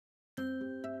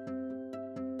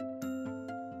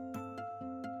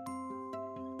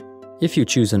If you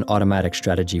choose an automatic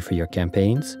strategy for your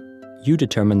campaigns, you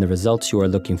determine the results you are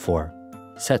looking for,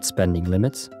 set spending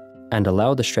limits, and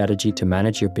allow the strategy to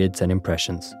manage your bids and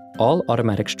impressions. All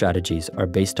automatic strategies are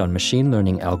based on machine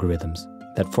learning algorithms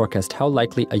that forecast how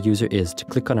likely a user is to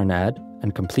click on an ad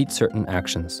and complete certain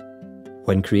actions.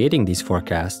 When creating these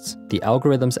forecasts, the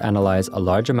algorithms analyze a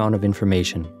large amount of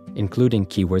information, including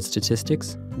keyword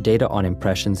statistics, data on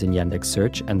impressions in Yandex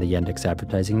Search and the Yandex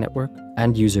advertising network,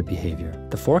 and user behavior.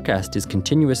 The forecast is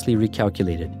continuously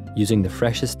recalculated using the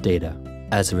freshest data.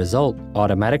 As a result,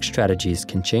 automatic strategies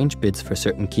can change bids for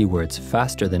certain keywords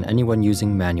faster than anyone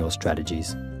using manual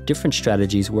strategies. Different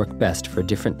strategies work best for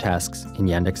different tasks in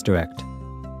Yandex.Direct.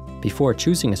 Before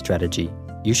choosing a strategy,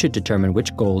 you should determine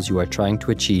which goals you are trying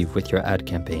to achieve with your ad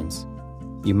campaigns.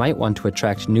 You might want to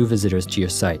attract new visitors to your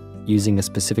site using a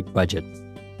specific budget,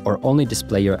 or only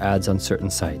display your ads on certain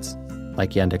sites,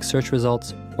 like Yandex search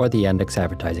results or the Yandex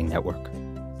advertising network.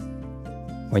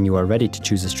 When you are ready to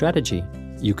choose a strategy,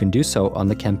 you can do so on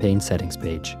the campaign settings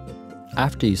page.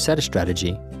 After you set a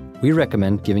strategy, we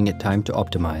recommend giving it time to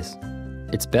optimize.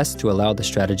 It's best to allow the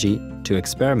strategy to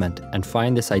experiment and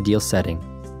find this ideal setting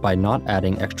by not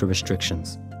adding extra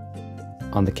restrictions.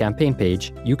 On the campaign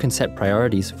page, you can set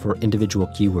priorities for individual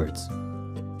keywords.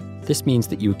 This means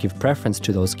that you give preference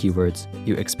to those keywords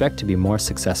you expect to be more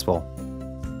successful.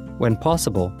 When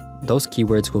possible, those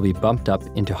keywords will be bumped up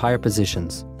into higher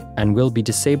positions and will be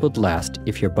disabled last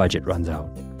if your budget runs out.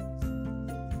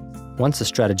 Once a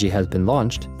strategy has been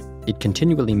launched, it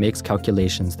continually makes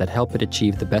calculations that help it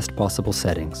achieve the best possible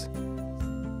settings.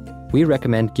 We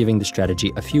recommend giving the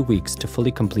strategy a few weeks to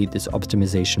fully complete this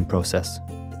optimization process.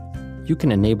 You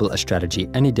can enable a strategy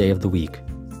any day of the week.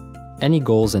 Any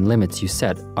goals and limits you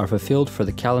set are fulfilled for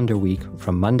the calendar week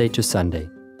from Monday to Sunday,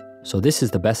 so this is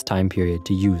the best time period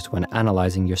to use when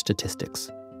analyzing your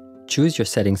statistics. Choose your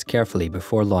settings carefully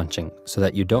before launching so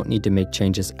that you don't need to make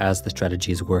changes as the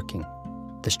strategy is working.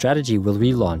 The strategy will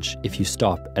relaunch if you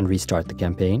stop and restart the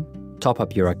campaign, top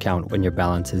up your account when your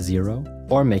balance is zero,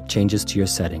 or make changes to your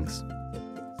settings.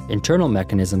 Internal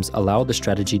mechanisms allow the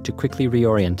strategy to quickly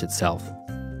reorient itself,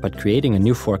 but creating a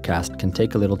new forecast can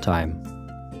take a little time.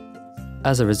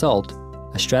 As a result,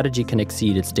 a strategy can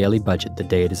exceed its daily budget the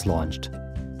day it is launched.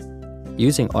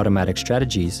 Using automatic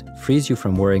strategies frees you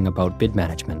from worrying about bid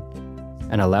management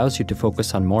and allows you to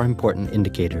focus on more important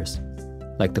indicators,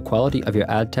 like the quality of your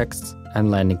ad texts and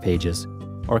landing pages,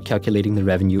 or calculating the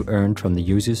revenue earned from the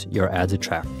users your ads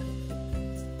attract.